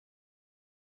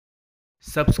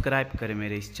Subscribe करें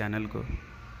मेरे इस चैनल को,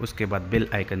 उसके बाद बेल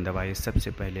आइकन दबाइए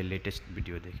सबसे पहले लेटेस्ट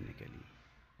वीडियो देखने के लिए।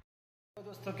 तो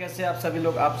दोस्तों कैसे आप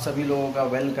सभी लोगों का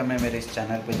वेलकम है मेरे इस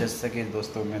चैनल पे। जैसा कि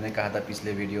दोस्तों मैंने कहा था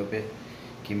पिछले वीडियो पे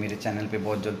कि मेरे चैनल पे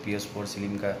बहुत जल्द ps4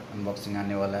 स्लिम का अनबॉक्सिंग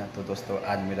आने वाला है। तो दोस्तों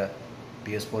आज मेरा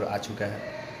ps4 आ चुका है।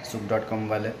 sup.com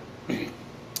वाले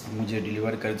मुझे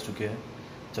डिलीवर कर चुके हैं।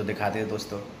 तो दिखाते हैं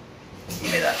दोस्तों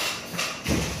मेरा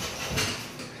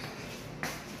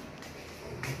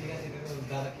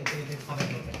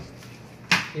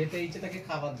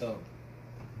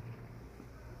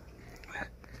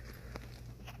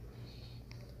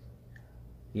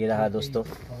ये रहा दोस्तों।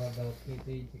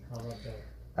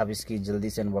 अब इसकी जल्दी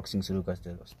से अनबॉक्सिंग शुरू करते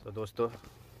हैं दोस्तों। तो दोस्तों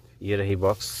ये रही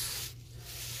बॉक्स,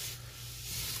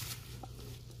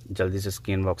 जल्दी से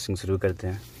इसकी अनबॉक्सिंग शुरू करते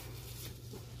हैं।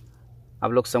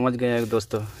 आप लोग समझ गए हैं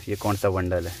दोस्तों ये कौन सा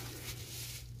बंडल है।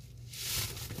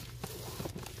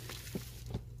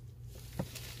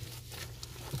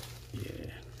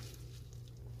 ये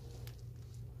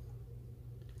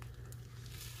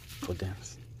खोलते हैं।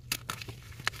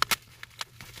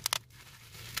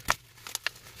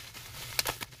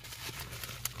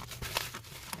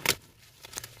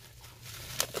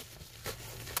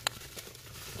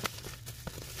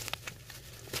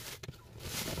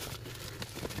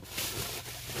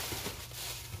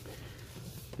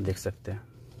 देख सकते हैं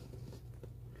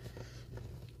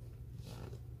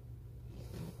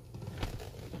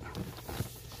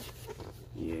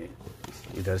ये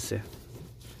इधर से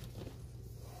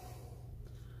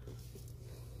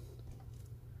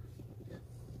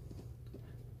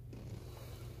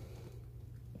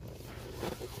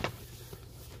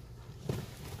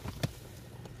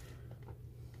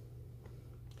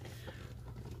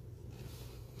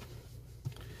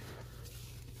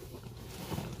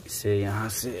इसे यहाँ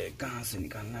से कहाँ से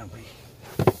निकालना है भाई,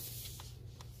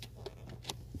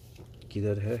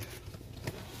 किधर है?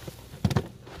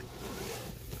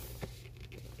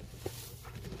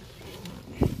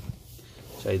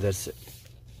 अच्छा इधर से।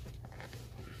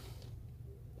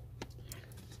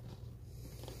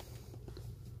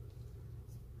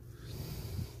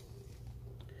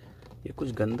 ये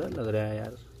कुछ गंदा लग रहा है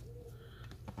यार,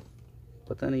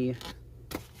 पता नहीं है।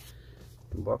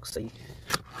 बॉक्स सही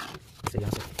से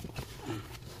यहाँ से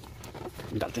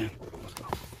निकालते हैं।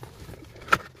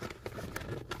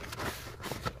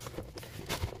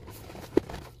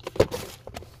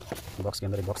 बॉक्स के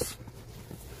अंदर एक बॉक्स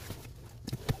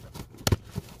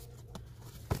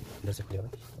इधर से खुलेगा,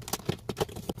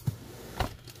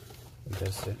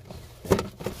 इधर से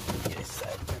ये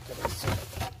साइड में करें।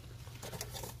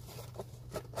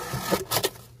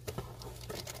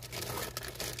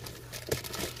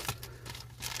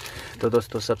 तो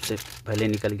दोस्तों सबसे पहले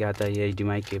निकल के आता है ये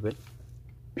HDMI केबल,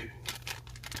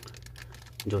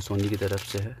 जो सोनी की तरफ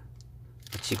से है,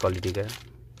 अच्छी क्वालिटी का है।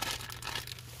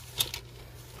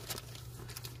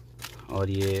 और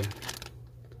ये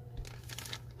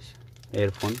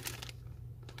एयरफोन,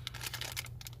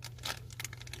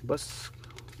 बस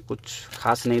कुछ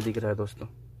खास नहीं दिख रहा है दोस्तों,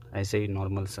 ऐसे ही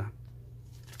नॉर्मल सा।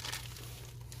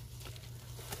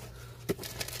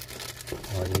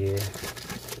 और ये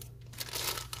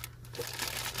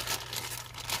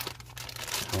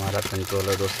हमारा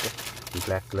कंट्रोलर दोस्तों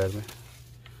ब्लैक कलर में,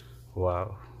 वाह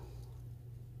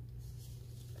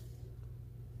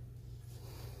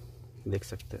देख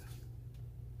सकते हैं।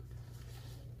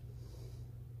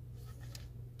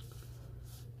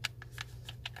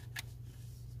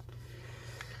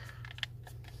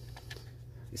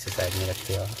 इसे साइड में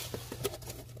रखते हैं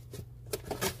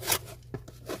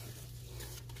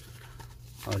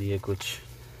और ये कुछ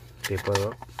पेपर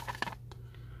वर्क,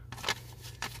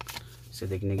 इसे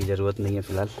देखने की ज़रूरत नहीं है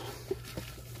फ़िलहाल।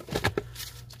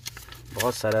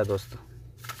 बहुत सारा है दोस्तों।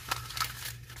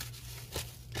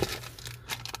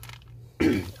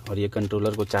 और ये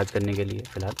कंट्रोलर को चार्ज करने के लिए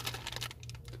फ़िलहाल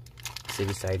इसे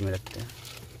भी साइड में रखते हैं।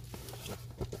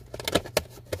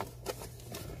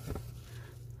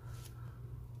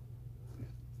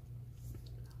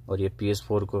 और ये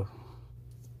ps4 को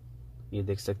ये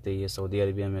देख सकते हैं, ये सऊदी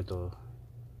अरबिया में तो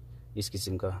इस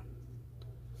किस्म का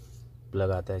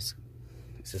प्लग आता है।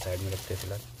 इसे साइड में रखते हैं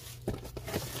फिलहाल।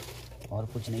 और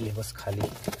कुछ नहीं है, बस खाली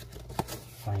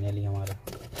फाइनली हमारा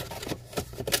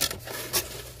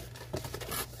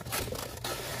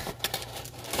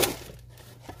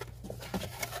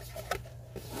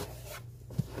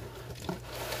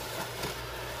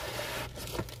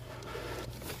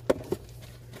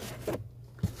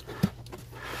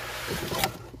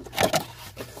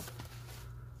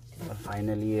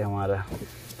फाइनली ये हमारा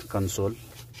कंसोल,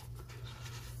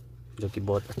 जो कि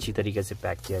बहुत अच्छी तरीके से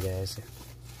पैक किया गया है इसे।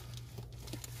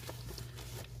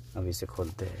 अब इसे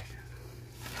खोलते हैं।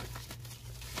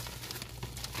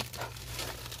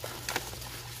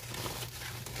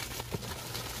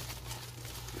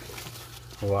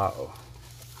 वाह,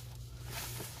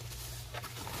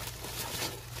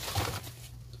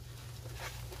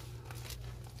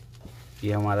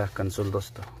 ये हमारा कंसोल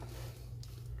दोस्तों,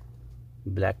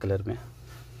 ब्लैक कलर में।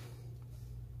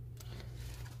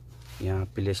 यहाँ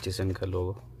प्ले स्टेशन का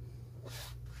लोगो।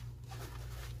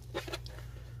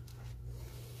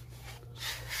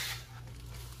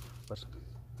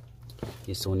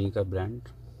 ये सोनी का ब्रांड।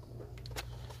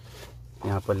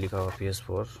 यहाँ पर लिखा हुआ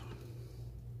ps4।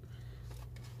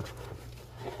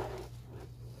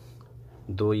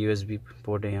 2 USB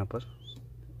पोर्ट है यहाँ पर,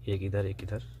 एक इधर एक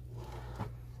इधर।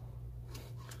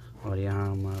 और यहाँ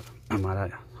हमारा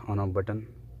ऑन ऑफ बटन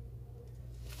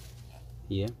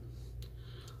ये,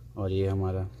 और ये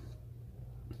हमारा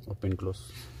ओपन क्लोज।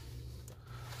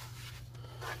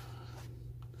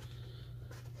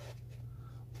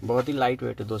 बहुत ही लाइट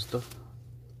वेट है दोस्तों,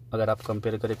 अगर आप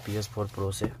कंपेयर करें ps4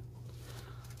 Pro से,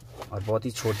 और बहुत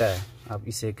ही छोटा है, आप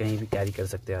इसे कहीं भी कैरी कर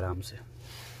सकते हैं आराम से।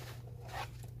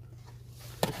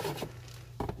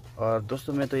 और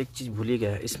दोस्तों मैं तो एक चीज़ भूल ही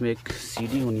गया, इसमें एक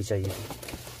CD होनी चाहिए।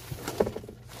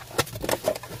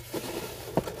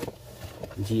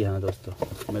 जी हाँ दोस्तों,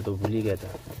 मैं तो भूल ही गया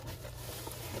था।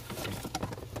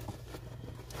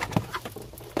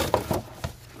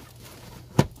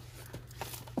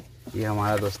 ये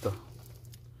हमारा दोस्तों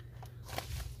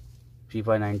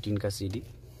fifa19 का CD,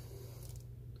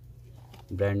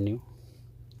 ब्रांड न्यू।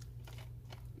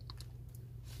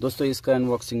 दोस्तों इसका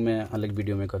अनबॉक्सिंग मैं अलग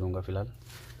वीडियो में करूँगा फ़िलहाल।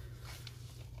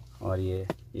 और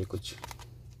ये कुछ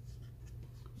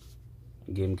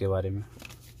गेम के बारे में।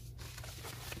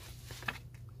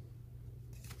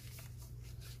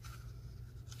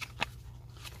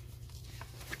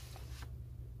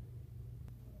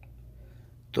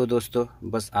 तो दोस्तों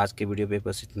बस आज के वीडियो पे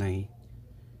बस इतना ही।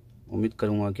 उम्मीद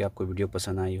करूँगा कि आपको वीडियो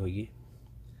पसंद आई होगी।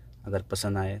 अगर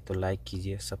पसंद आए तो लाइक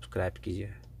कीजिए, सब्सक्राइब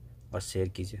कीजिए और शेयर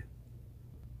कीजिए।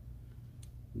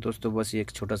 दोस्तों बस ये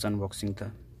एक छोटा सा अनबॉक्सिंग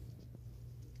था।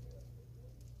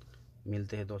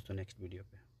 मिलते हैं दोस्तों नेक्स्ट वीडियो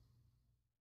पे।